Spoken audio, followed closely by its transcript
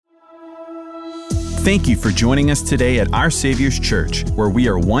Thank you for joining us today at Our Savior's Church, where we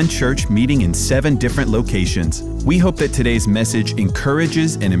are one church meeting in 7 different locations. We hope that today's message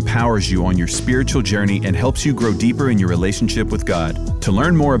encourages and empowers you on your spiritual journey and helps you grow deeper in your relationship with God. To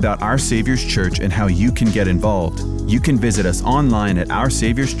learn more about Our Savior's Church and how you can get involved, you can visit us online at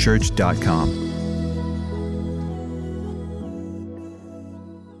oursaviourschurch.com.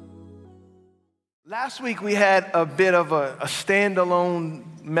 Last week we had a bit of a standalone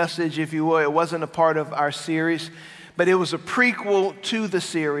message, if you will. It wasn't a part of our series, but it was a prequel to the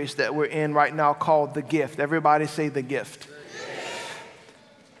series that we're in right now called The Gift. Everybody say The Gift.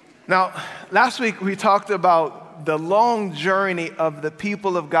 Now, last week we talked about the long journey of the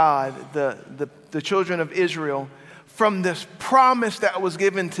people of God, the children of Israel, from this promise that was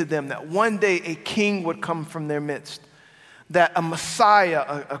given to them that one day a king would come from their midst, that a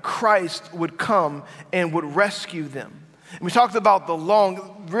Messiah, a Christ would come and would rescue them. And we talked about the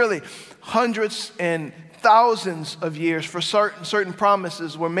long, really hundreds and thousands of years for certain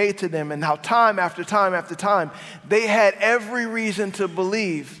promises were made to them, and how time after time after time, they had every reason to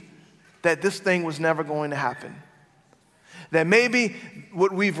believe that this thing was never going to happen. That maybe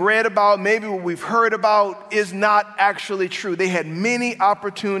what we've read about, maybe what we've heard about is not actually true. They had many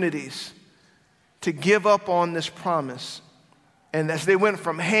opportunities to give up on this promise. And as they went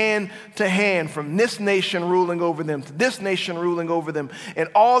from hand to hand, from this nation ruling over them to this nation ruling over them, and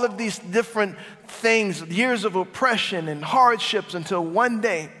all of these different things, years of oppression and hardships, until one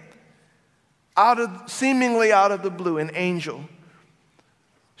day, seemingly out of the blue, an angel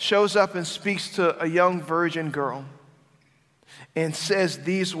shows up and speaks to a young virgin girl and says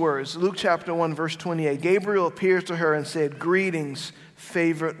these words. Luke chapter 1, verse 28. Gabriel appears to her and said, "Greetings,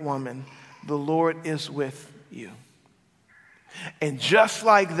 favorite woman, the Lord is with you." And just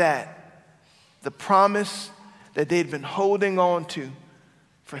like that, the promise that they'd been holding on to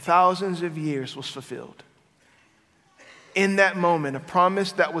for thousands of years was fulfilled. In that moment, a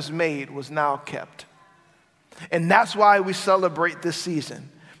promise that was made was now kept. And that's why we celebrate this season.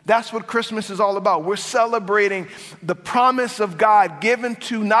 That's what Christmas is all about. We're celebrating the promise of God given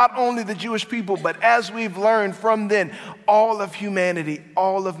to not only the Jewish people, but as we've learned from then, all of humanity,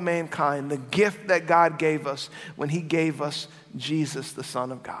 all of mankind, the gift that God gave us when he gave us Jesus, the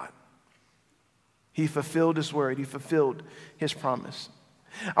Son of God. He fulfilled his word. He fulfilled his promise.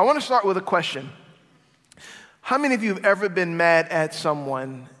 I want to start with a question. How many of you have ever been mad at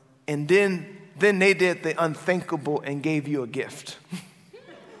someone and then they did the unthinkable and gave you a gift?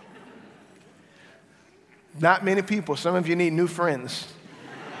 Not many people. Some of you need new friends.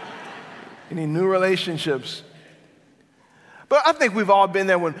 You need new relationships. But I think we've all been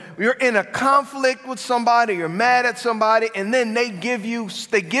there when you're in a conflict with somebody, you're mad at somebody, and then they give you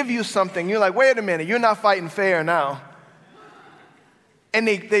something. You're like, wait a minute, you're not fighting fair now. And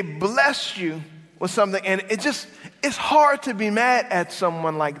they bless you with something, and it's hard to be mad at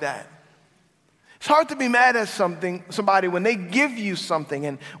someone like that. It's hard to be mad at somebody when they give you something.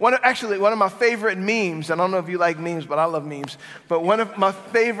 And one of my favorite memes, and I don't know if you like memes, but I love memes. But one of my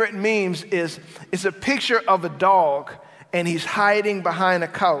favorite memes is a picture of a dog, and he's hiding behind a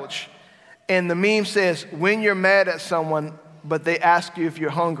couch. And the meme says, when you're mad at someone, but they ask you if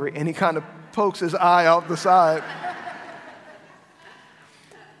you're hungry, and he kind of pokes his eye out the side.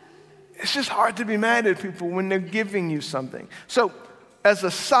 It's just hard to be mad at people when they're giving you something. So, as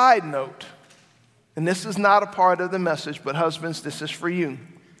a side note, and this is not a part of the message, but husbands, this is for you.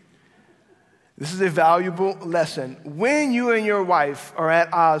 This is a valuable lesson. When you and your wife are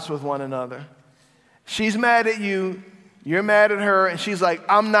at odds with one another, she's mad at you, you're mad at her, and she's like,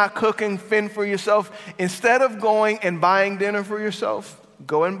 I'm not cooking, fend for yourself. Instead of going and buying dinner for yourself,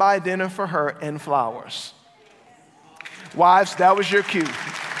 go and buy dinner for her and flowers. Wives, that was your cue.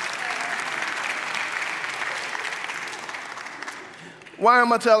 Why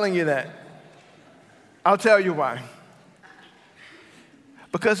am I telling you that? I'll tell you why.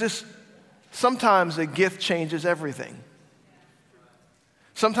 Because sometimes a gift changes everything.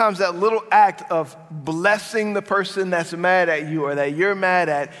 Sometimes that little act of blessing the person that's mad at you or that you're mad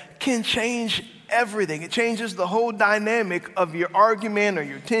at can change everything. It changes the whole dynamic of your argument or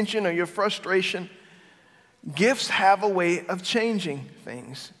your tension or your frustration. Gifts have a way of changing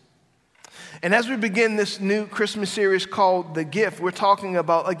things. And as we begin this new Christmas series called The Gift, we're talking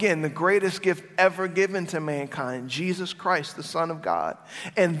about, again, the greatest gift ever given to mankind, Jesus Christ, the Son of God.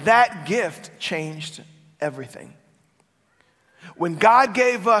 And that gift changed everything. When God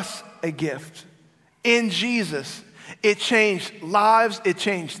gave us a gift in Jesus, it changed lives, it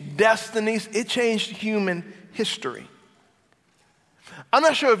changed destinies, it changed human history. I'm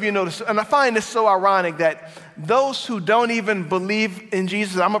not sure if you noticed, and I find this so ironic that those who don't even believe in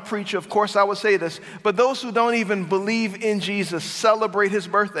Jesus, I'm a preacher, of course I would say this, but those who don't even believe in Jesus celebrate his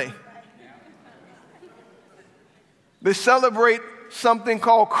birthday. They celebrate something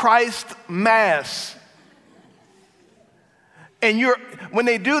called Christ Mass. And when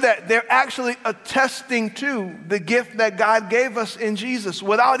they do that, they're actually attesting to the gift that God gave us in Jesus.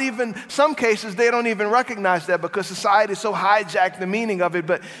 Without even, some cases, they don't even recognize that because society so hijacked the meaning of it,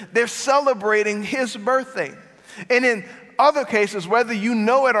 but they're celebrating his birthday. And in other cases, whether you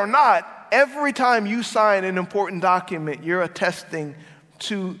know it or not, every time you sign an important document, you're attesting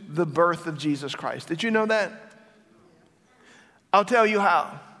to the birth of Jesus Christ. Did you know that? I'll tell you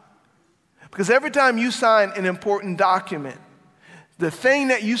how. Because every time you sign an important document, the thing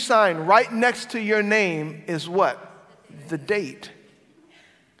that you sign right next to your name is what? The date.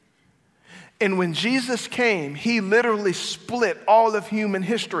 And when Jesus came, he literally split all of human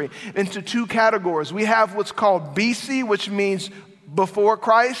history into two categories. We have what's called BC, which means before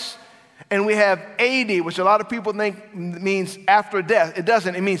Christ, and we have AD, which a lot of people think means after death. It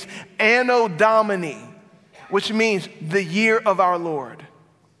doesn't. It means Anno Domini, which means the year of our Lord.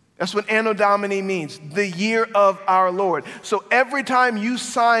 That's what Anno Domini means, the year of our Lord. So every time you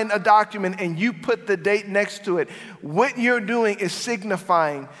sign a document and you put the date next to it, what you're doing is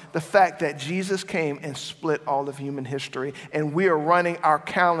signifying the fact that Jesus came and split all of human history, and we are running our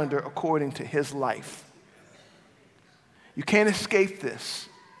calendar according to his life. You can't escape this.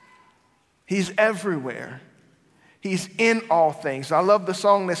 He's everywhere. He's in all things. I love the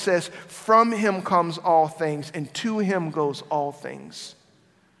song that says, "From him comes all things, and to him goes all things."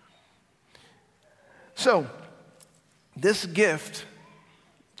 So, this gift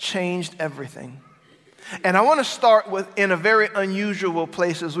changed everything. And I want to start in a very unusual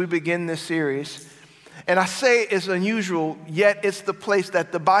place as we begin this series. And I say it's unusual, yet it's the place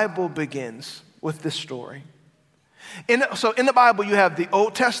that the Bible begins with this story. So in the Bible, you have the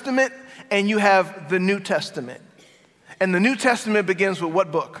Old Testament and you have the New Testament. And the New Testament begins with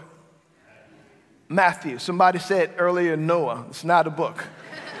what book? Matthew. Somebody said earlier, Noah. It's not a book.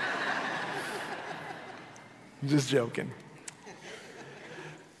 Just joking.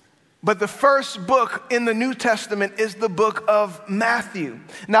 But the first book in the New Testament is the book of Matthew.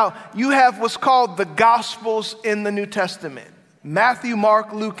 Now, you have what's called the Gospels in the New Testament. Matthew,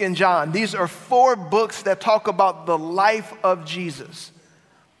 Mark, Luke, and John. These are 4 books that talk about the life of Jesus.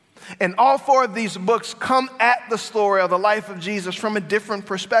 And all 4 of these books come at the story of the life of Jesus from a different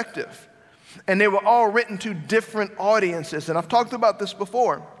perspective. And they were all written to different audiences. And I've talked about this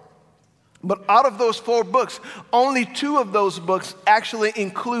before. But out of those 4 books, only 2 of those books actually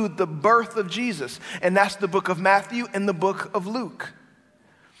include the birth of Jesus. And that's the book of Matthew and the book of Luke.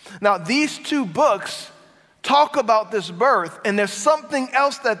 Now, these 2 books talk about this birth, and there's something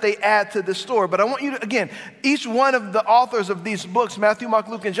else that they add to this story. But I want you to, again, each one of the authors of these books, Matthew, Mark,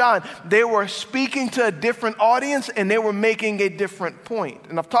 Luke, and John, they were speaking to a different audience, and they were making a different point.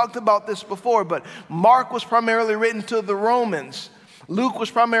 And I've talked about this before, but Mark was primarily written to the Romans. Luke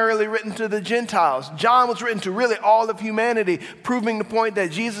was primarily written to the Gentiles. John was written to really all of humanity, proving the point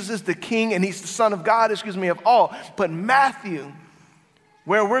that Jesus is the King and he's the Son of God, of all. But Matthew,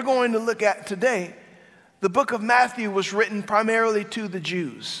 where we're going to look at today, the book of Matthew was written primarily to the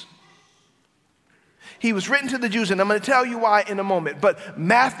Jews. He was written to the Jews, and I'm going to tell you why in a moment. But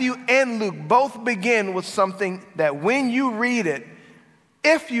Matthew and Luke both begin with something that when you read it,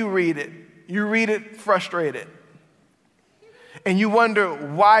 if you read it frustrated. And you wonder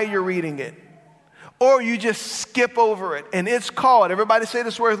why you're reading it. Or you just skip over it. And it's called, everybody say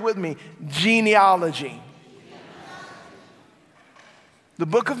this word with me, genealogy. The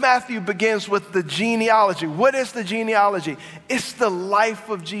book of Matthew begins with the genealogy. What is the genealogy? It's the life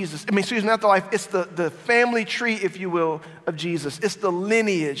of Jesus. Not the life, it's the family tree, if you will, of Jesus. It's the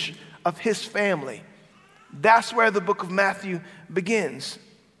lineage of his family. That's where the book of Matthew begins.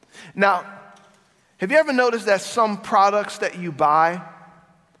 Now, have you ever noticed that some products that you buy,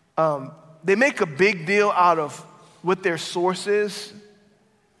 they make a big deal out of what their source is?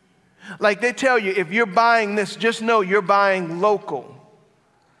 Like they tell you, if you're buying this, just know you're buying local,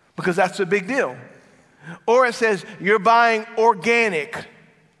 because that's a big deal. Or it says you're buying organic,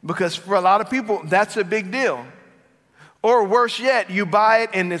 because for a lot of people, that's a big deal. Or worse yet, you buy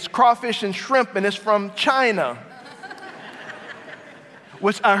it and it's crawfish and shrimp and it's from China.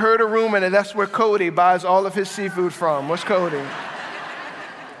 Which I heard a rumor that that's where Cody buys all of his seafood from. What's Cody?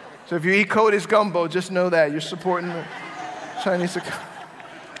 So if you eat Cody's gumbo, just know that you're supporting the Chinese.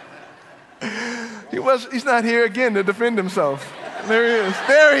 He's not here again to defend himself. There he is.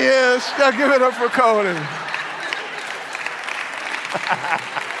 There he is. Y'all give it up for Cody.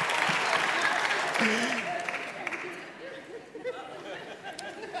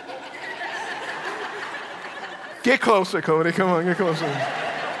 Get closer, Cody. Come on, get closer.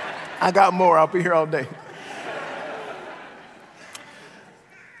 I got more. I'll be here all day.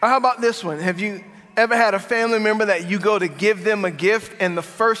 Or how about this one? Have you ever had a family member that you go to give them a gift and the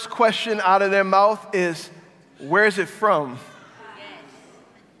first question out of their mouth is, where's it from?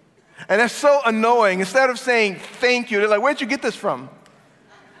 And that's so annoying. Instead of saying thank you, they're like, where'd you get this from?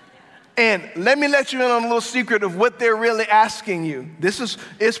 And let me let you in on a little secret of what they're really asking you.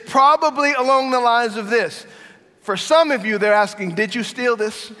 It's probably along the lines of this. For some of you, they're asking, did you steal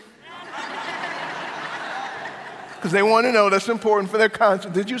this? Because they want to know, that's important for their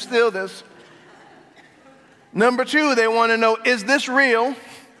conscience. Did you steal this? Number two, they want to know, is this real?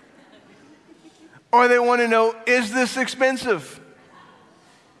 Or they want to know, is this expensive?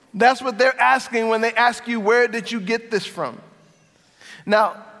 That's what they're asking when they ask you, where did you get this from?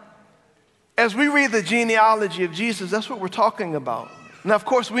 Now, as we read the genealogy of Jesus, that's what we're talking about. Now, of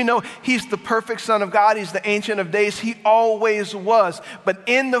course, we know he's the perfect Son of God. He's the Ancient of Days. He always was. But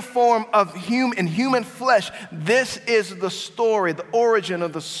in the form of human flesh, this is the story, the origin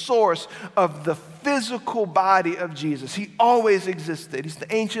of the source of the physical body of Jesus. He always existed. He's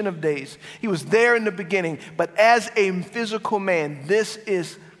the Ancient of Days. He was there in the beginning. But as a physical man, this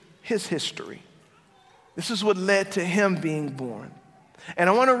is his history. This is what led to him being born. And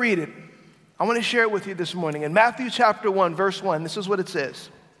I want to read it. I want to share it with you this morning. In Matthew chapter 1, verse 1, this is what it says.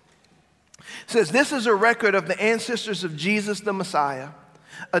 It says, this is a record of the ancestors of Jesus the Messiah,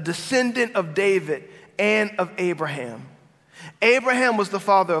 a descendant of David and of Abraham. Abraham was the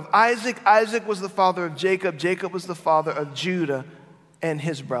father of Isaac. Isaac was the father of Jacob. Jacob was the father of Judah and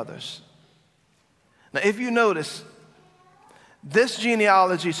his brothers. Now, if you notice, this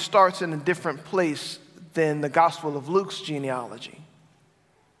genealogy starts in a different place than the Gospel of Luke's genealogy.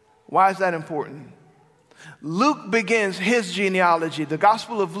 Why is that important? Luke begins his genealogy, the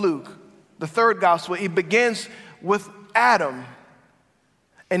Gospel of Luke, the third gospel. He begins with Adam,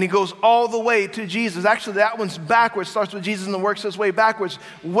 and he goes all the way to Jesus. Actually, that one's backwards, starts with Jesus and works his way backwards.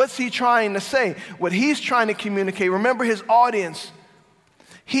 What's he trying to say? What he's trying to communicate, remember his audience,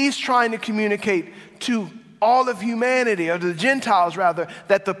 he's trying to communicate to all of humanity, or the Gentiles rather,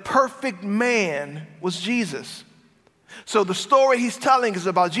 that the perfect man was Jesus. So the story he's telling is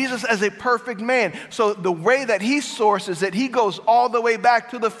about Jesus as a perfect man. So the way that he sources it, he goes all the way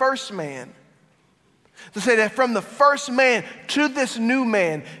back to the first man. To say that from the first man to this new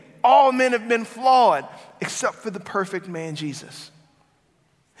man, all men have been flawed except for the perfect man, Jesus.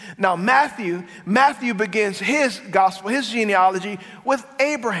 Now Matthew begins his gospel, his genealogy with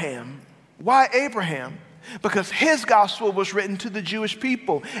Abraham. Why Abraham? Because his gospel was written to the Jewish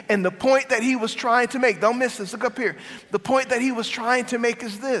people. And the point that he was trying to make, don't miss this, look up here. The point that he was trying to make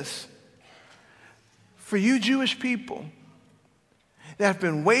is this. For you Jewish people that have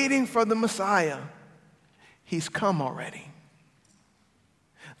been waiting for the Messiah, he's come already.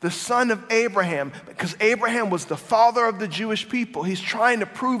 The son of Abraham, because Abraham was the father of the Jewish people. He's trying to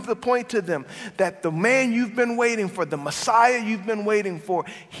prove the point to them that the man you've been waiting for, the Messiah you've been waiting for,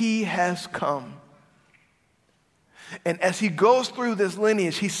 he has come. And as he goes through this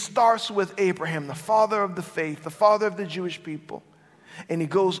lineage, he starts with Abraham, the father of the faith, the father of the Jewish people. And he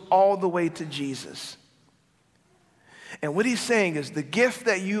goes all the way to Jesus. And what he's saying is the gift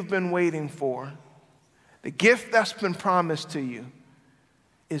that you've been waiting for, the gift that's been promised to you,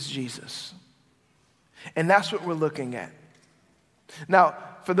 is Jesus. And that's what we're looking at. Now,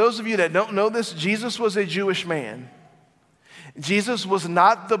 for those of you that don't know this, Jesus was a Jewish man. Jesus was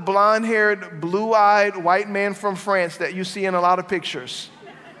not the blonde-haired, blue-eyed white man from France that you see in a lot of pictures.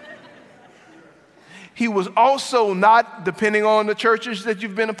 He was also not, depending on the churches that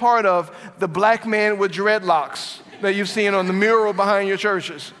you've been a part of, the black man with dreadlocks that you've seen on the mural behind your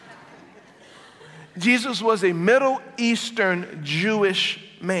churches. Jesus was a Middle Eastern Jewish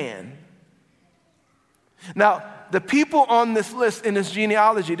man. Now, the people on this list in this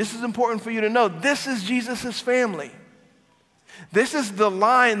genealogy, this is important for you to know, this is Jesus' family. This is the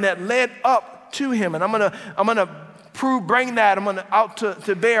line that led up to him. And I'm gonna bring that out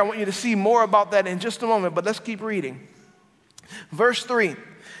to bear. I want you to see more about that in just a moment, but let's keep reading. Verse 3,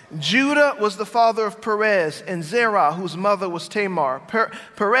 Judah was the father of Perez and Zerah, whose mother was Tamar.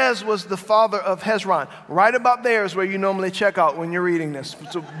 Perez was the father of Hezron. Right about there is where you normally check out when you're reading this,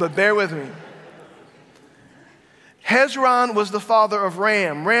 but bear with me. Hezron was the father of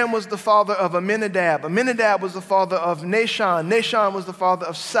Ram. Ram was the father of Amminadab. Amminadab was the father of Nahshon. Nahshon was the father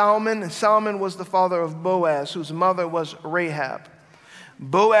of Salmon. And Salmon was the father of Boaz, whose mother was Rahab.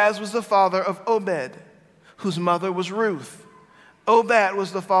 Boaz was the father of Obed, whose mother was Ruth. Obed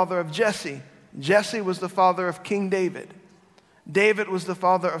was the father of Jesse. Jesse was the father of King David. David was the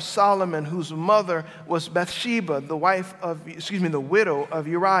father of Solomon, whose mother was Bathsheba, the widow of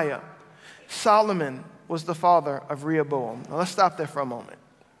Uriah. Solomon was the father of Rehoboam. Now let's stop there for a moment.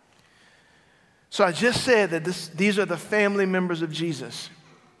 So I just said that these are the family members of Jesus.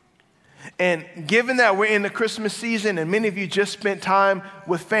 And given that we're in the Christmas season and many of you just spent time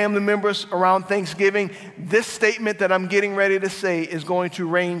with family members around Thanksgiving, this statement that I'm getting ready to say is going to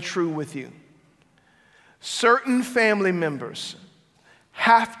reign true with you. Certain family members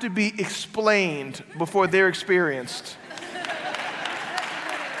have to be explained before they're experienced.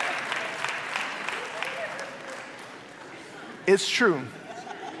 It's true.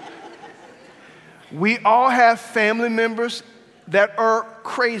 We all have family members that are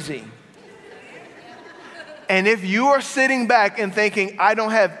crazy. And if you are sitting back and thinking, I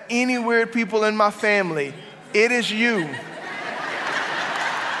don't have any weird people in my family, it is you.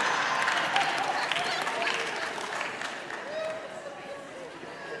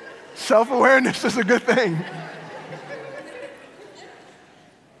 Self-awareness is a good thing.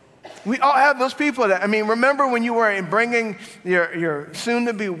 We all have those people remember when you were bringing your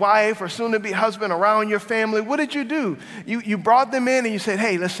soon-to-be wife or soon-to-be husband around your family, what did you do? You brought them in and you said,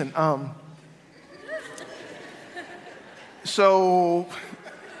 hey, listen, so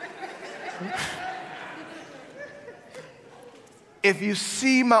if you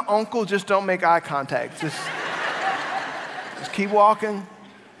see my uncle, just don't make eye contact. Just keep walking.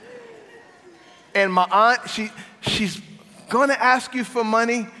 And my aunt, she's going to ask you for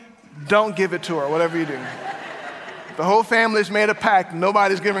money. Don't give it to her, whatever you do. The whole family's made a pact.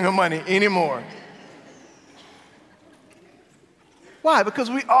 Nobody's giving her money anymore. Why? Because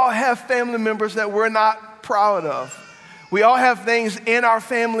we all have family members that we're not proud of. We all have things in our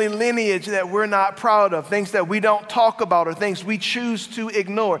family lineage that we're not proud of, things that we don't talk about or things we choose to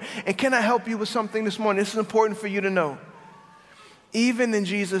ignore. And can I help you with something this morning? This is important for you to know. Even in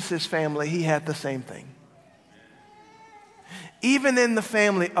Jesus' family, he had the same thing. Even in the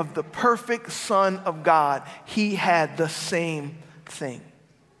family of the perfect Son of God, he had the same thing.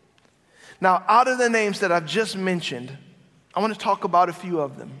 Now, out of the names that I've just mentioned, I want to talk about a few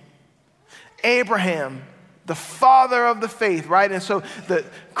of them. Abraham, the father of the faith, right? And so the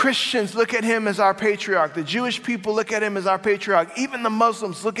Christians look at him as our patriarch. The Jewish people look at him as our patriarch. Even the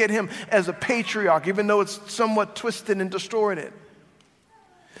Muslims look at him as a patriarch, even though it's somewhat twisted and distorted.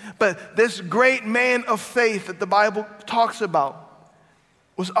 But this great man of faith that the Bible talks about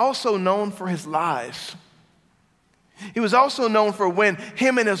was also known for his lies. He was also known for when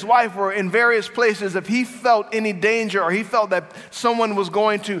him and his wife were in various places, if he felt any danger or he felt that someone was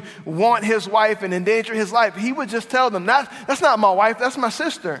going to want his wife and endanger his life, he would just tell them, that's not my wife, that's my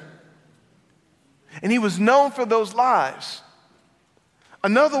sister. And he was known for those lies.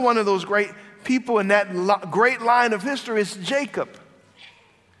 Another one of those great people in that great line of history is Jacob.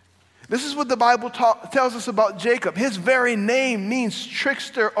 This is what the Bible tells us about Jacob. His very name means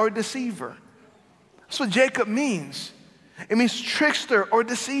trickster or deceiver. That's what Jacob means. It means trickster or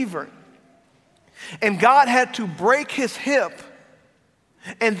deceiver. And God had to break his hip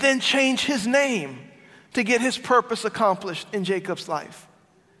and then change his name to get his purpose accomplished in Jacob's life.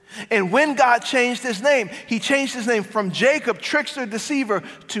 And when God changed his name, he changed his name from Jacob, trickster, deceiver,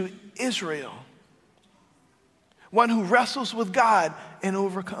 to Israel. One who wrestles with God and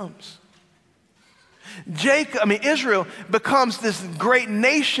overcomes. Israel becomes this great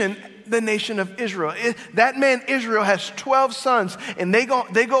nation, the nation of Israel. That man Israel has 12 sons, and they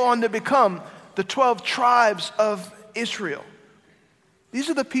go on to become the 12 tribes of Israel. These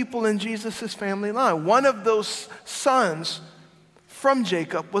are the people in Jesus' family line. One of those sons from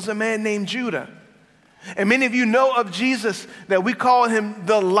Jacob was a man named Judah. And many of you know of Jesus that we call him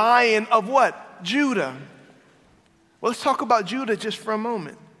the Lion of what? Judah. Well, let's talk about Judah just for a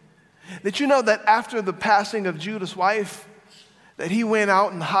moment. Did you know that after the passing of Judah's wife, that he went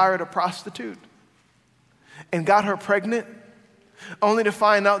out and hired a prostitute and got her pregnant, only to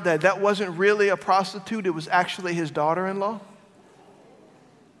find out that that wasn't really a prostitute, it was actually his daughter-in-law?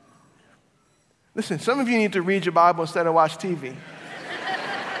 Listen, some of you need to read your Bible instead of watch TV.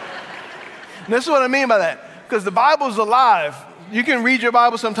 And this is what I mean by that, because the Bible's alive. You can read your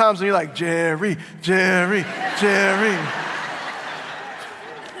Bible sometimes and you're like, Jerry.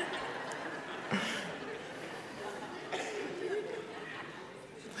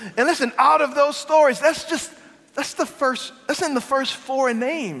 And listen, out of those stories, that's in the first 4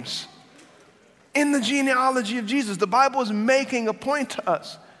 names in the genealogy of Jesus. The Bible is making a point to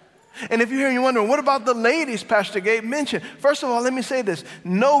us. And if you're here and you're wondering, what about the ladies Pastor Gabe mentioned? First of all, let me say this.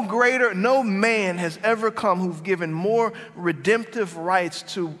 No man has ever come who's given more redemptive rights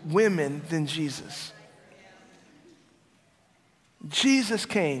to women than Jesus. Jesus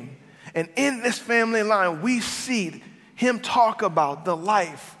came, and in this family line, we see him talk about the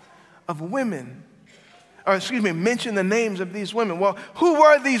life of women. Mention the names of these women. Well, who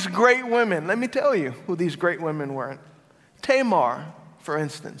were these great women? Let me tell you who these great women were. Tamar, for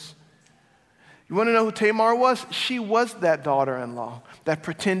instance. You want to know who Tamar was? She was that daughter-in-law that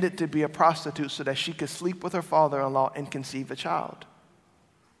pretended to be a prostitute so that she could sleep with her father-in-law and conceive a child.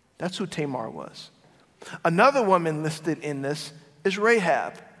 That's who Tamar was. Another woman listed in this is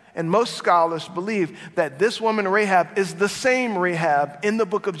Rahab. And most scholars believe that this woman, Rahab, is the same Rahab in the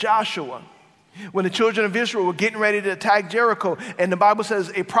book of Joshua. When the children of Israel were getting ready to attack Jericho, and the Bible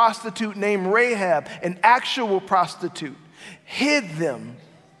says a prostitute named Rahab, an actual prostitute, hid them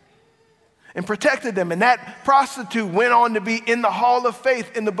and protected them. And that prostitute went on to be in the Hall of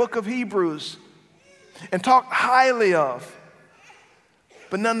Faith in the book of Hebrews and talked highly of.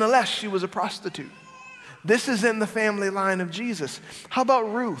 But nonetheless, she was a prostitute. This is in the family line of Jesus. How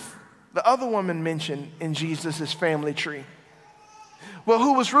about Ruth, the other woman mentioned in Jesus' family tree? Well,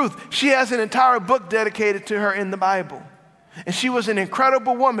 who was Ruth? She has an entire book dedicated to her in the Bible. And she was an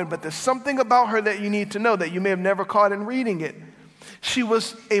incredible woman, but there's something about her that you need to know that you may have never caught in reading it. She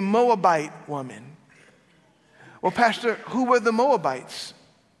was a Moabite woman. Well, Pastor, who were the Moabites?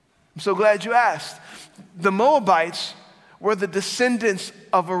 I'm so glad you asked. The Moabites were the descendants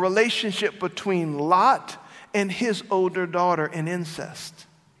of a relationship between Lot and his older daughter in incest.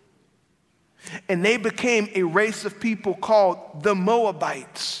 And they became a race of people called the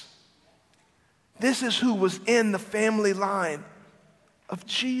Moabites. This is who was in the family line of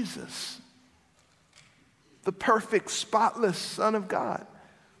Jesus, the perfect, spotless Son of God.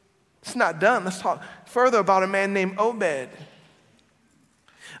 It's not done. Let's talk further about a man named Obed.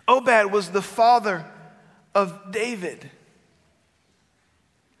 Obed was the father of David.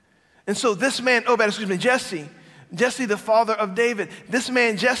 And so this man, Jesse, the father of David, this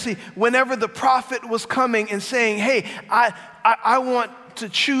man, Jesse, whenever the prophet was coming and saying, hey, I want to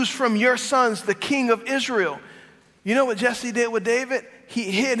choose from your sons the king of Israel. You know what Jesse did with David? He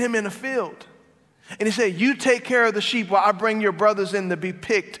hid him in a field. And he said, you take care of the sheep while I bring your brothers in to be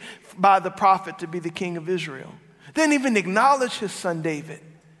picked by the prophet to be the king of Israel. Didn't even acknowledge his son David.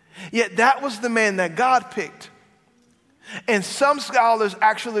 Yet that was the man that God picked. And some scholars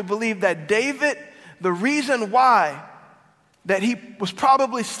actually believe that David, the reason why that he was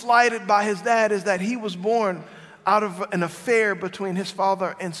probably slighted by his dad is that he was born out of an affair between his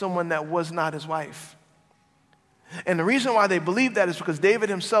father and someone that was not his wife. And the reason why they believe that is because David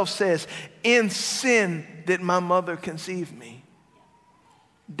himself says, in sin did my mother conceive me.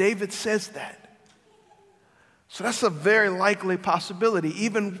 David says that. So that's a very likely possibility.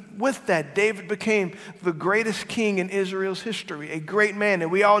 Even with that, David became the greatest king in Israel's history, a great man.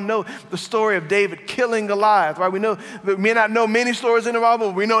 And we all know the story of David killing Goliath, right? We may not know many stories in the Bible,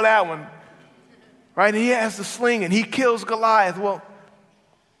 but we know that one, right? He has the sling and he kills Goliath. Well,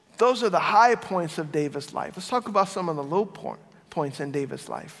 those are the high points of David's life. Let's talk about some of the low points in David's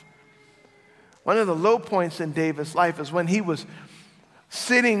life. One of the low points in David's life is when he was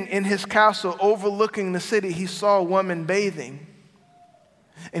sitting in his castle overlooking the city, he saw a woman bathing.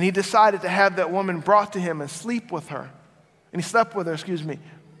 And he decided to have that woman brought to him and sleep with her. And he slept with her,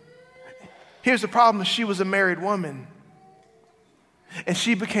 Here's the problem, she was a married woman. And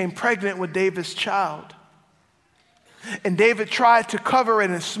she became pregnant with David's child. And David tried to cover it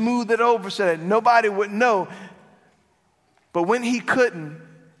and smooth it over so that nobody would know. But when he couldn't,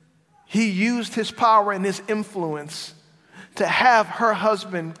 he used his power and his influence to have her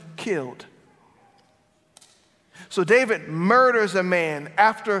husband killed. So David murders a man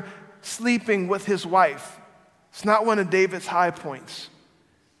after sleeping with his wife. It's not one of David's high points.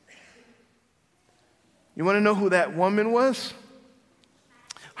 You want to know who that woman was?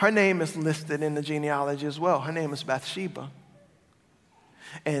 Her name is listed in the genealogy as well. Her name is Bathsheba.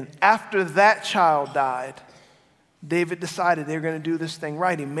 And after that child died, David decided they were going to do this thing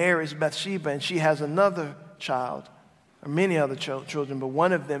right. He marries Bathsheba, and she has another child, or many other children, but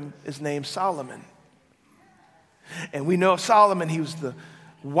one of them is named Solomon. And we know of Solomon, he was the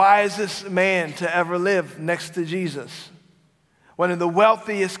wisest man to ever live next to Jesus. One of the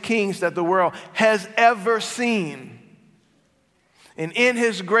wealthiest kings that the world has ever seen. And in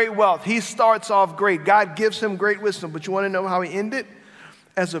his great wealth, he starts off great. God gives him great wisdom, but you want to know how he ended?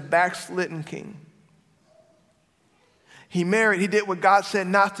 As a backslidden king. He did what God said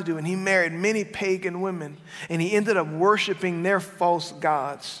not to do, and he married many pagan women, and he ended up worshiping their false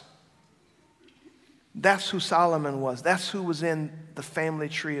gods. That's who Solomon was. That's who was in the family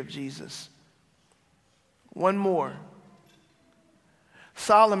tree of Jesus. One more.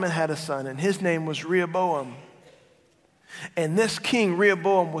 Solomon had a son, and his name was Rehoboam. And this king,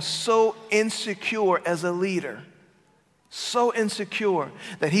 Rehoboam, was so insecure as a leader, so insecure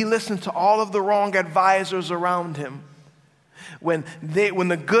that he listened to all of the wrong advisors around him. When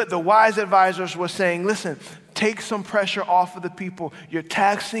the wise advisors were saying, listen, take some pressure off of the people. You're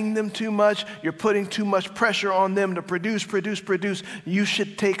taxing them too much. You're putting too much pressure on them to produce. You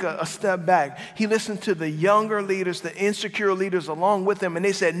should take a step back. He listened to the younger leaders, the insecure leaders along with him, and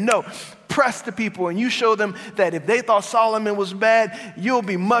they said, no, press the people. And you show them that if they thought Solomon was bad, you'll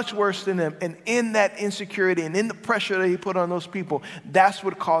be much worse than them. And in that insecurity and in the pressure that he put on those people, that's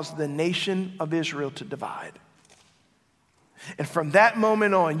what caused the nation of Israel to divide. And from that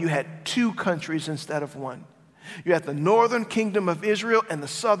moment on, you had two countries instead of one. You had the northern kingdom of Israel and the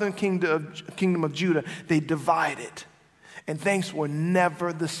southern kingdom of Judah. They divided. And things were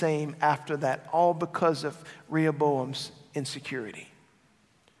never the same after that, all because of Rehoboam's insecurity.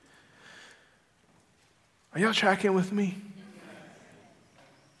 Are y'all tracking with me?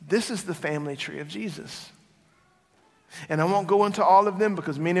 This is the family tree of Jesus. And I won't go into all of them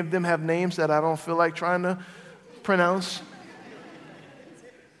because many of them have names that I don't feel like trying to pronounce.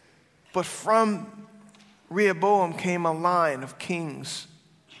 But from Rehoboam came a line of kings,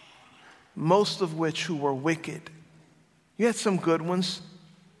 most of which who were wicked. You had some good ones,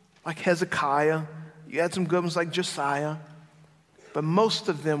 like Hezekiah. You had some good ones like Josiah. But most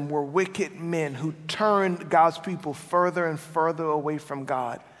of them were wicked men who turned God's people further and further away from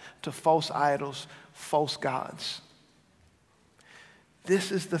God to false idols, false gods. This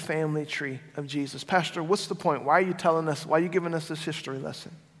is the family tree of Jesus. Pastor, what's the point? Why are you giving us this history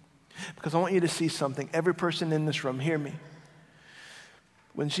lesson? Because I want you to see something. Every person in this room, hear me.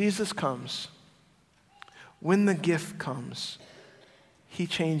 When Jesus comes, when the gift comes, he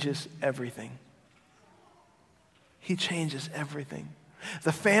changes everything. He changes everything.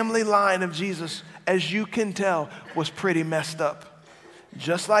 The family line of Jesus, as you can tell, was pretty messed up.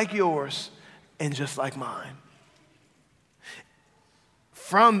 Just like yours and just like mine.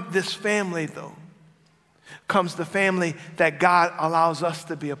 From this family, though, comes the family that God allows us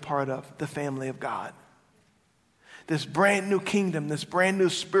to be a part of, the family of God. This brand new kingdom, this brand new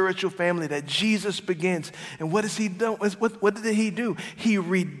spiritual family that Jesus begins. And what has he done? What did he do? He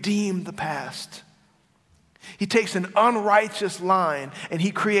redeemed the past. He takes an unrighteous line and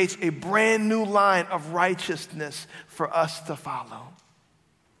he creates a brand new line of righteousness for us to follow.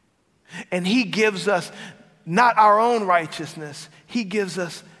 And he gives us not our own righteousness, he gives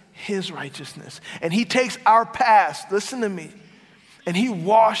us his righteousness. And he takes our past, listen to me, and he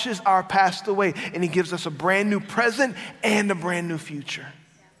washes our past away and he gives us a brand new present and a brand new future.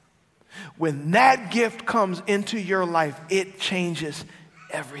 When that gift comes into your life, it changes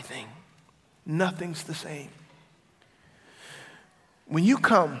everything. Nothing's the same. When you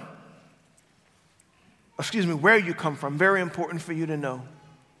come, where you come from, very important for you to know.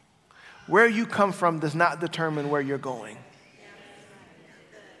 Where you come from does not determine where you're going.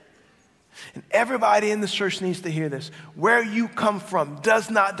 And everybody in this church needs to hear this. Where you come from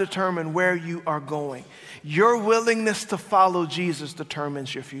does not determine where you are going. Your willingness to follow Jesus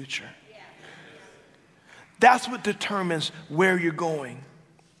determines your future. That's what determines where you're going.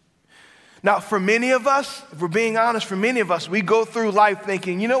 Now, for many of us, if we're being honest, we go through life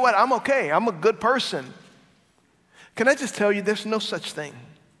thinking, you know what, I'm okay, I'm a good person. Can I just tell you, there's no such thing.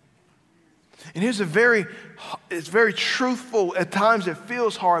 And it's very truthful. At times it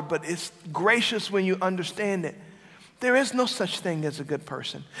feels hard, but it's gracious when you understand it. There is no such thing as a good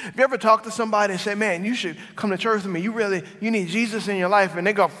person. If you ever talk to somebody and say, man, you should come to church with me, you need Jesus in your life, and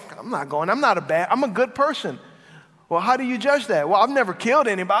they go, I'm not going, I'm a good person. Well, how do you judge that? Well, I've never killed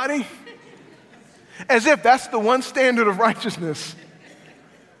anybody. As if that's the one standard of righteousness.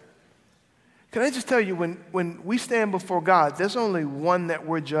 Can I just tell you, when we stand before God, there's only one that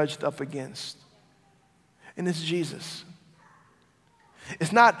we're judged up against, and it's Jesus.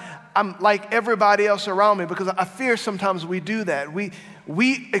 It's not, I'm like everybody else around me, because I fear sometimes we do that.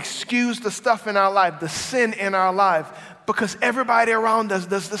 We excuse the stuff in our life, the sin in our life, because everybody around us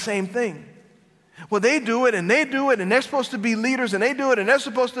does the same thing. Well, they do it, and they're supposed to be leaders, and they do it, and they're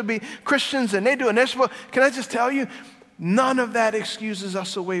supposed to be Christians, and they do it, and they're supposed, can I just tell you, none of that excuses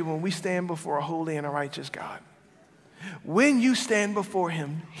us away when we stand before a holy and a righteous God. When you stand before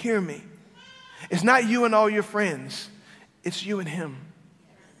him, hear me, it's not you and all your friends, it's you and him.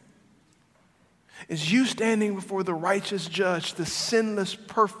 It's you standing before the righteous judge, the sinless,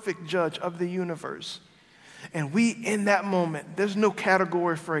 perfect judge of the universe. And we, in that moment, there's no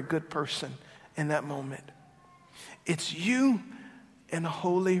category for a good person in that moment. It's you and a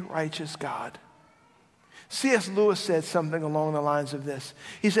holy, righteous God C.S. Lewis said something along the lines of this.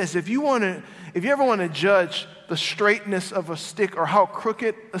 He says, if you ever want to judge the straightness of a stick or how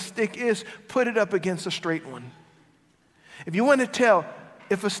crooked a stick is, put it up against a straight one. If you want to tell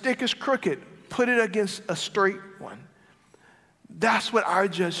if a stick is crooked, put it against a straight one. That's what our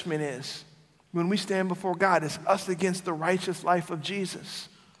judgment is. When we stand before God, it's us against the righteous life of Jesus.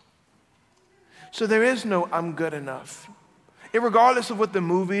 So there is no I'm good enough. Regardless of what the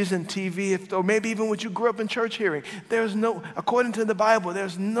movies and TV, or maybe even what you grew up in church hearing, there's no, according to the Bible,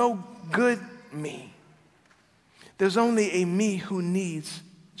 there's no good me. There's only a me who needs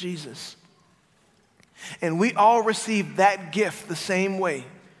Jesus. And we all receive that gift the same way,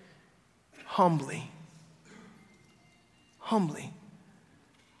 humbly. Humbly.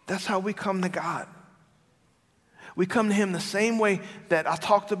 That's how we come to God. We come to him the same way that I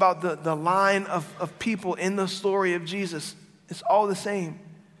talked about the line of people in the story of Jesus. It's all the same.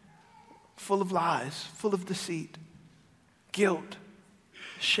 Full of lies, full of deceit, guilt,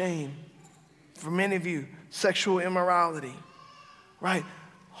 shame. For many of you, sexual immorality, right?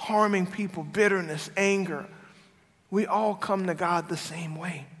 Harming people, bitterness, anger. We all come to God the same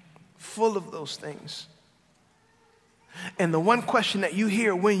way, full of those things. And the one question that you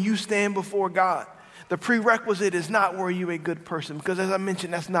hear when you stand before God, the prerequisite is not, were you a good person? Because as I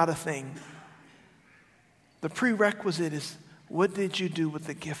mentioned, that's not a thing. The prerequisite is, what did you do with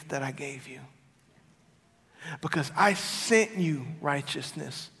the gift that I gave you? Because I sent you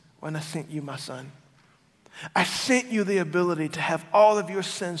righteousness when I sent you my son. I sent you the ability to have all of your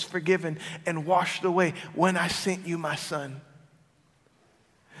sins forgiven and washed away when I sent you my son.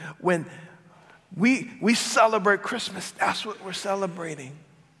 When we celebrate Christmas, that's what we're celebrating.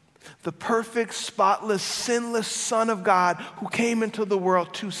 The perfect, spotless, sinless Son of God who came into the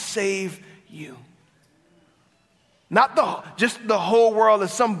world to save you. Not just the whole world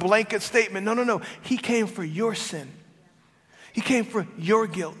as some blanket statement. No. He came for your sin. He came for your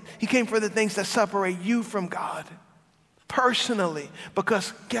guilt. He came for the things that separate you from God personally.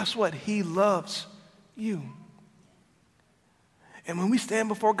 Because guess what? He loves you. And when we stand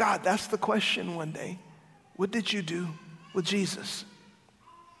before God, that's the question one day. What did you do with Jesus?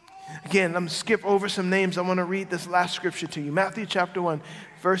 Again, I'm going to skip over some names. I want to read this last scripture to you. Matthew chapter 1,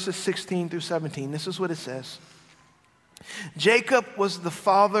 verses 16 through 17. This is what it says. Jacob was the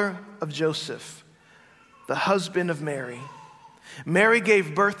father of Joseph, the husband of Mary. Mary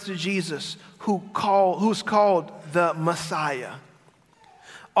gave birth to Jesus, who's called the Messiah.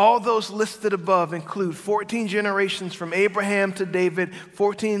 All those listed above include 14 generations from Abraham to David,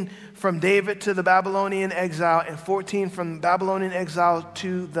 14 from David to the Babylonian exile, and 14 from Babylonian exile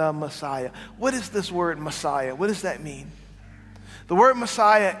to the Messiah. What is this word Messiah? What does that mean? The word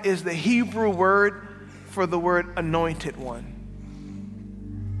Messiah is the Hebrew word for the word anointed one.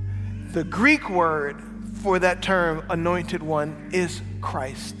 The Greek word for that term, anointed one, is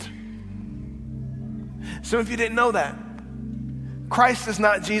Christ. Some of you didn't know that. Christ is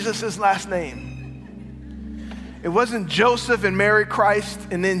not Jesus' last name. It wasn't Joseph and Mary Christ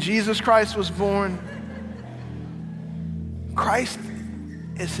and then Jesus Christ was born. Christ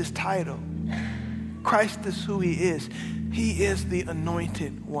is his title. Christ is who he is. He is the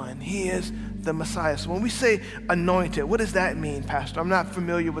anointed one. He is the Messiah. So when we say anointed, what does that mean, Pastor? I'm not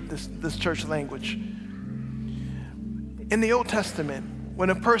familiar with this church language. In the Old Testament, when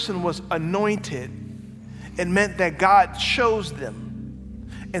a person was anointed, it meant that God chose them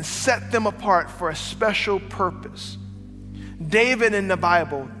and set them apart for a special purpose. David in the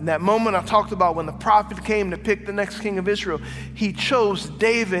Bible, in that moment I talked about when the prophet came to pick the next king of Israel, he chose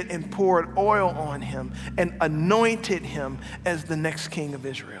David and poured oil on him and anointed him as the next king of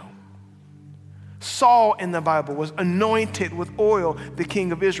Israel. Saul in the Bible was anointed with oil, the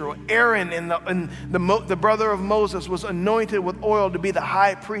king of Israel. Aaron, the brother of Moses, was anointed with oil to be the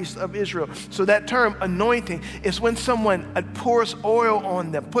high priest of Israel. So that term, anointing, is when someone pours oil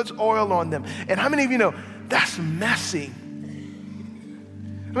on them, puts oil on them. And how many of you know that's messy?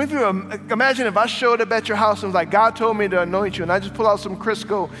 How many of you imagine if I showed up at your house and was like, God told me to anoint you, and I just pull out some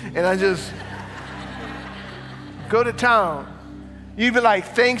Crisco and I just go to town. You'd be like,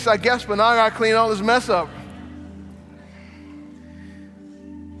 thanks, I guess, but now I gotta clean all this mess up.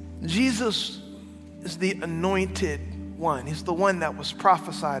 Jesus is the anointed one. He's the one that was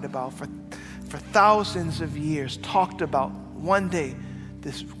prophesied about for thousands of years, talked about. One day,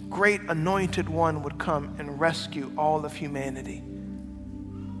 this great anointed one would come and rescue all of humanity.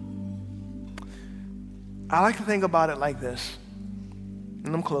 I like to think about it like this,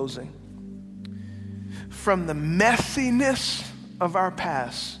 and I'm closing. From the messiness of our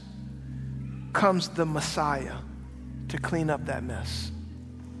past comes the Messiah to clean up that mess.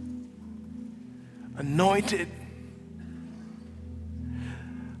 anointed,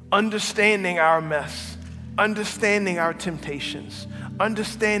 understanding our mess, understanding our temptations,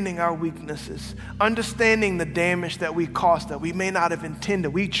 understanding our weaknesses, understanding the damage that we caused that we may not have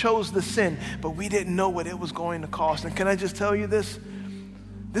intended. We chose the sin, but we didn't know what it was going to cost. And can I just tell you this?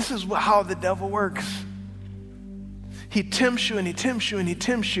 This is how the devil works. He tempts you and he tempts you and he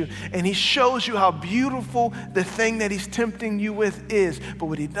tempts you, and he shows you how beautiful the thing that he's tempting you with is. But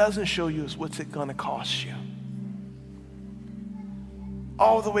what he doesn't show you is what's it going to cost you.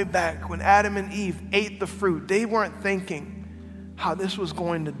 All the way back when Adam and Eve ate the fruit, they weren't thinking how this was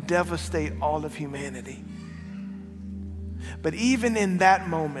going to devastate all of humanity. But even in that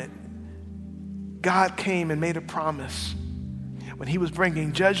moment, God came and made a promise. When he was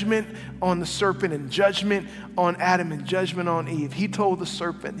bringing judgment on the serpent and judgment on Adam and judgment on Eve, he told the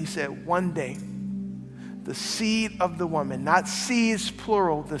serpent, he said, one day, the seed of the woman, not seeds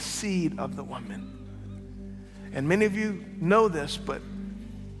plural, the seed of the woman. And many of you know this, but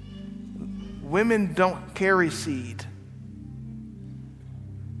women don't carry seed.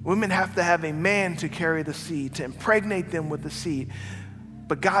 Women have to have a man to carry the seed, to impregnate them with the seed.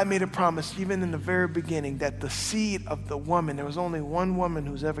 But God made a promise even in the very beginning that the seed of the woman, there was only one woman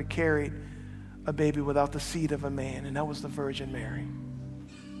who's ever carried a baby without the seed of a man, and that was the Virgin Mary.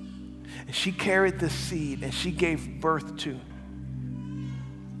 And she carried this seed, and she gave birth to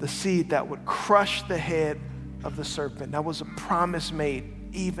the seed that would crush the head of the serpent. That was a promise made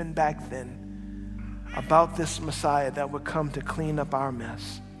even back then about this Messiah that would come to clean up our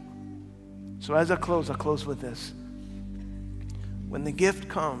mess. So as I close with this. When the gift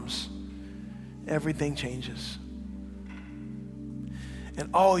comes, everything changes. And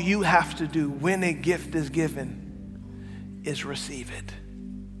all you have to do when a gift is given is receive it.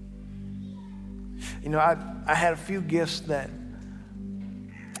 You know, I had a few gifts that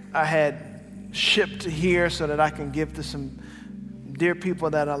I had shipped to here so that I can give to some dear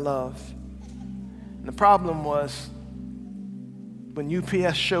people that I love. And the problem was, when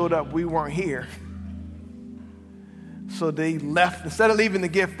UPS showed up, we weren't here. So they left, instead of leaving the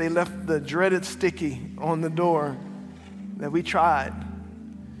gift, they left the dreaded sticky on the door that we tried.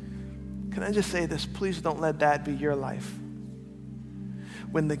 Can I just say this? Please don't let that be your life.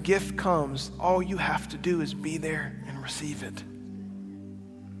 When the gift comes, all you have to do is be there and receive it.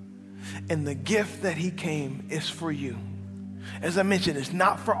 And the gift that he came is for you. As I mentioned, it's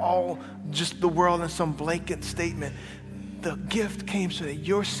not for all, just the world in some blanket statement. The gift came so that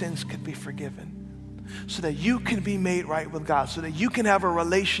your sins could be forgiven, so that you can be made right with God, so that you can have a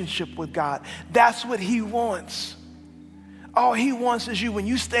relationship with God. That's what he wants. All he wants is you. When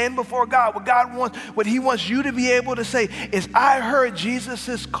you stand before God, what he wants you to be able to say is, I heard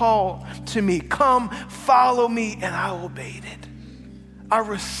Jesus' call to me. Come, follow me, and I obeyed it. I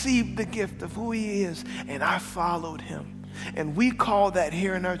received the gift of who he is, and I followed him. And we call that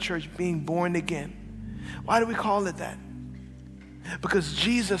here in our church being born again. Why do we call it that? Because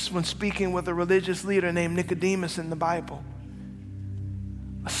Jesus, when speaking with a religious leader named Nicodemus in the Bible,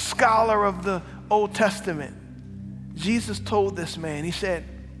 a scholar of the Old Testament, Jesus told this man, he said,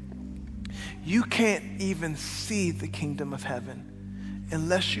 you can't even see the kingdom of heaven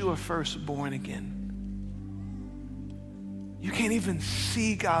unless you are first born again. You can't even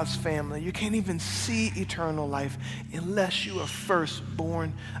see God's family. You can't even see eternal life unless you are first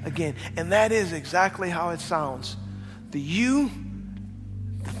born again. And that is exactly how it sounds. The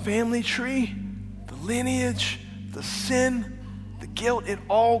family tree, the lineage, the sin, the guilt, it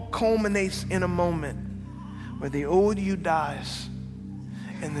all culminates in a moment where the old you dies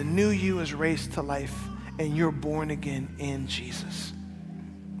and the new you is raised to life and you're born again in Jesus.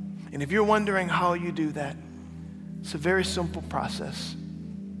 And if you're wondering how you do that, it's a very simple process.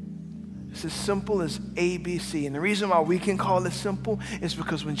 It's as simple as ABC. And the reason why we can call it simple is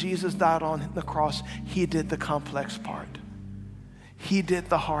because when Jesus died on the cross, he did the complex part. He did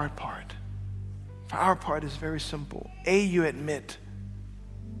the hard part. For our part is very simple. You admit.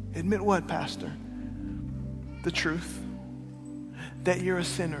 Admit what, Pastor? The truth. That you're a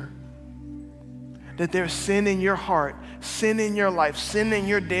sinner. That there's sin in your heart, sin in your life, sin in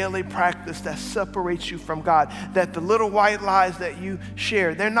your daily practice that separates you from God. That the little white lies that you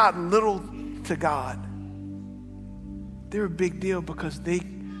share, they're not little to God. They're a big deal because they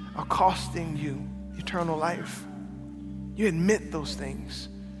are costing you eternal life. You admit those things.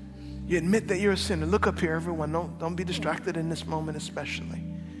 You admit that you're a sinner. Look up here, everyone. Don't be distracted in this moment especially.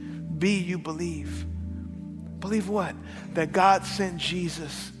 You believe. Believe what? That God sent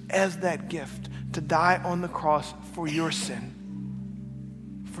Jesus as that gift to die on the cross for your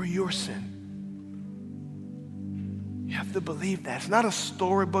sin. For your sin. You have to believe that. It's not a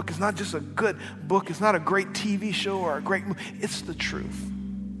storybook. It's not just a good book. It's not a great TV show or a great movie. It's the truth.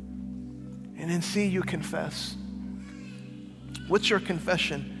 And then C, you confess. What's your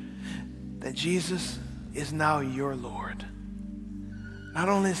confession? That Jesus is now your Lord. Not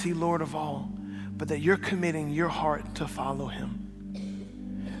only is he Lord of all, but that you're committing your heart to follow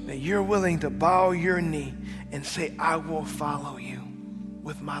him. That you're willing to bow your knee and say, I will follow you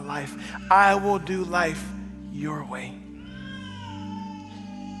with my life. I will do life your way.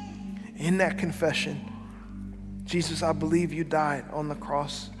 In that confession, Jesus, I believe you died on the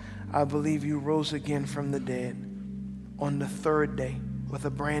cross. I believe you rose again from the dead on the third day with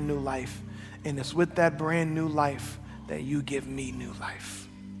a brand new life. And it's with that brand new life that you give me new life.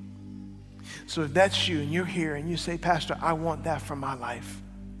 So if that's you and you're here and you say, Pastor, I want that for my life.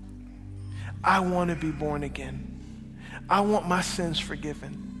 I want to be born again. I want my sins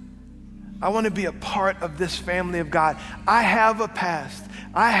forgiven. I want to be a part of this family of God. I have a past.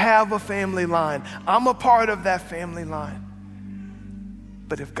 I have a family line. I'm a part of that family line.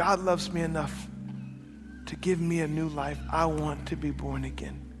 But if God loves me enough to give me a new life, I want to be born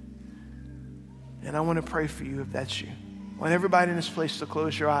again. And I want to pray for you if that's you. I want everybody in this place to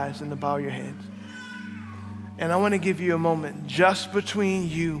close your eyes and to bow your heads. And I want to give you a moment just between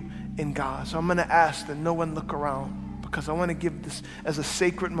you and God. So I'm going to ask that no one look around, because I want to give this as a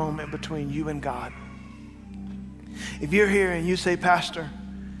sacred moment between you and God. If you're here and you say, Pastor,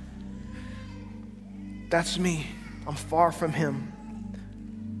 that's me. I'm far from him.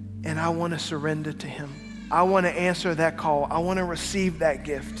 And I want to surrender to him. I want to answer that call. I want to receive that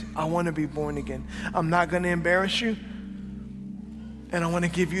gift. I want to be born again. I'm not going to embarrass you. And I want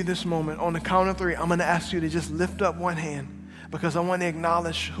to give you this moment. On the count of 3, I'm going to ask you to just lift up one hand, because I want to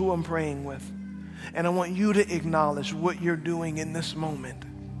acknowledge who I'm praying with. And I want you to acknowledge what you're doing in this moment.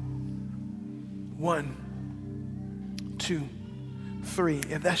 1, 2, 3.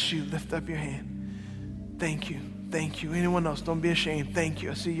 If that's you, lift up your hand. Thank you. Thank you. Anyone else, don't be ashamed. Thank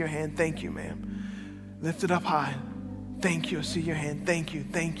you. I see your hand. Thank you, ma'am. Lift it up high. Thank you. I see your hand. Thank you.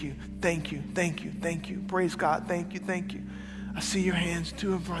 Thank you. Thank you. Thank you. Thank you. Praise God. Thank you. Thank you. I see your hands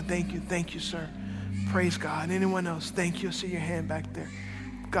too in front. Thank you. Thank you, sir. Praise God. Anyone else? Thank you. I see your hand back there.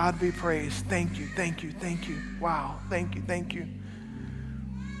 God be praised. Thank you. Thank you. Thank you. Wow. Thank you. Thank you.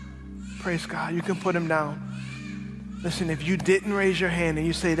 Praise God. You can put him down. Listen, if you didn't raise your hand and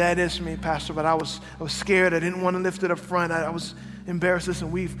you say, that is me, Pastor, but I was scared. I didn't want to lift it up front. I was embarrassed.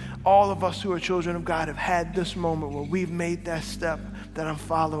 Listen, all of us who are children of God have had this moment where we've made that step that I'm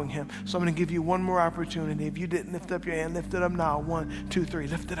following him. So I'm going to give you one more opportunity. If you didn't lift up your hand, lift it up now. 1, 2, 3.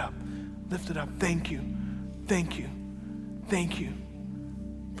 Lift it up. Lift it up. Thank you. Thank you. Thank you.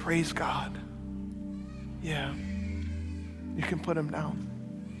 Praise God. Yeah. You can put him down.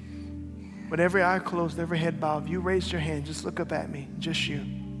 With every eye closed, every head bowed, if you raised your hand, just look up at me, just you.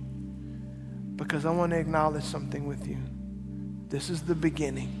 Because I want to acknowledge something with you. This is the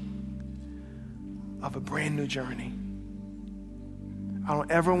beginning of a brand new journey. I don't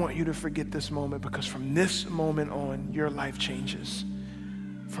ever want you to forget this moment, because from this moment on, your life changes.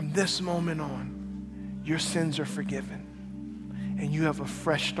 From this moment on, your sins are forgiven, and you have a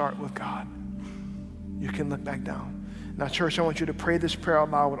fresh start with God. You can look back down. Now, church, I want you to pray this prayer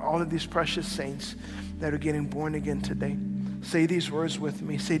out loud with all of these precious saints that are getting born again today. Say these words with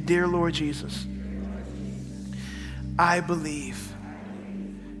me. Say, Dear Lord Jesus, I believe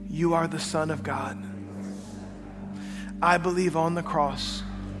you are the Son of God. I believe on the cross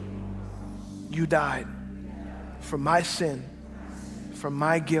you died for my sin, for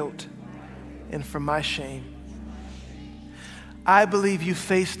my guilt, and for my shame. I believe you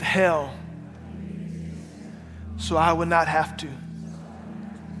faced hell so I would not have to.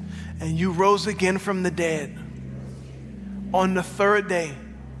 And you rose again from the dead on the third day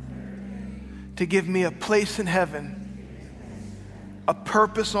to give me a place in heaven, a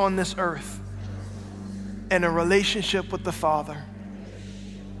purpose on this earth, and a relationship with the Father.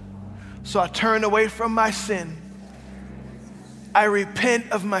 So I turn away from my sin. I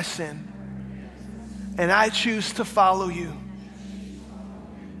repent of my sin. And I choose to follow you.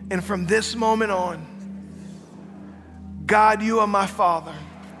 And from this moment on, God, you are my Father.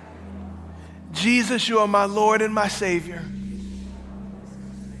 Jesus, you are my Lord and my Savior.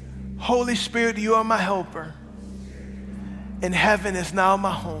 Holy Spirit, you are my helper. And heaven is now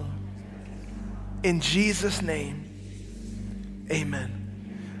my home. In Jesus' name,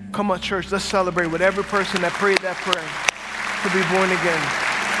 amen. Come on, church, let's celebrate with every person that prayed that prayer to be born again.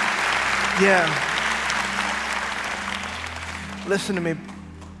 Yeah. Listen to me.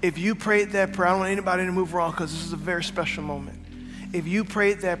 If you prayed that prayer, I don't want anybody to move wrong, because this is a very special moment. If you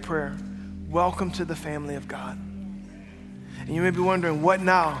prayed that prayer, welcome to the family of God. And you may be wondering, what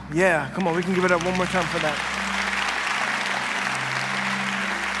now? Yeah, come on, we can give it up one more time for that.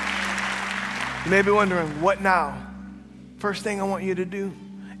 You may be wondering, what now? First thing I want you to do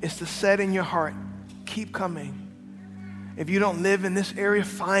is to set in your heart, keep coming. If you don't live in this area,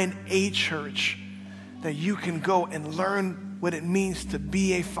 find a church that you can go and learn what it means to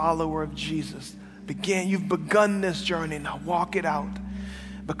be a follower of Jesus. You've begun this journey, now walk it out.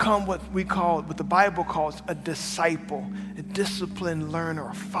 Become what the Bible calls a disciple, a disciplined learner,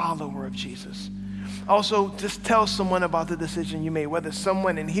 a follower of Jesus. Also, just tell someone about the decision you made, whether it's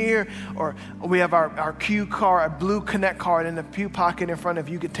someone in here or we have our Q card, our blue Connect card in the pew pocket in front of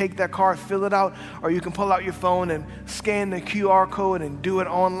you. You can take that card, fill it out, or you can pull out your phone and scan the QR code and do it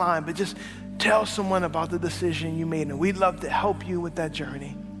online. But just tell someone about the decision you made, and we'd love to help you with that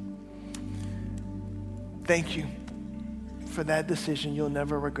journey. Thank you for that decision. You'll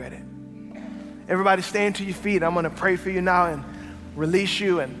never regret it. Everybody stand to your feet. I'm going to pray for you now and release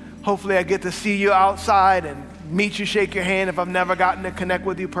you, and hopefully I get to see you outside and meet you, shake your hand if I've never gotten to connect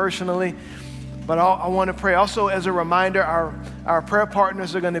with you personally. But I want to pray. Also, as a reminder, our prayer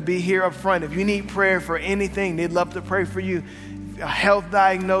partners are going to be here up front. If you need prayer for anything, they'd love to pray for you. A health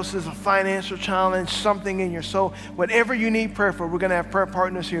diagnosis, a financial challenge, something in your soul, whatever you need prayer for, we're going to have prayer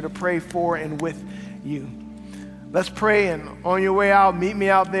partners here to pray for and with you. Let's pray, and on your way out, meet me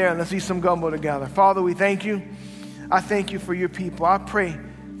out there and let's eat some gumbo together. Father, we thank you. I thank you for your people. I pray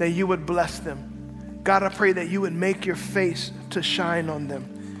that you would bless them. God, I pray that you would make your face to shine on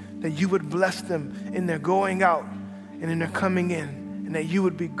them, that you would bless them in their going out and in their coming in, and that you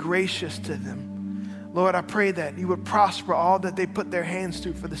would be gracious to them. Lord, I pray that you would prosper all that they put their hands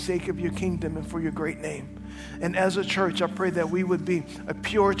to for the sake of your kingdom and for your great name. And as a church, I pray that we would be a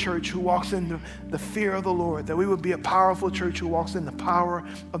pure church who walks in the fear of the Lord, that we would be a powerful church who walks in the power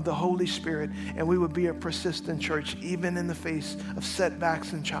of the Holy Spirit, and we would be a persistent church even in the face of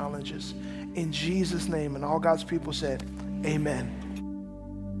setbacks and challenges. In Jesus' name, and all God's people said, amen.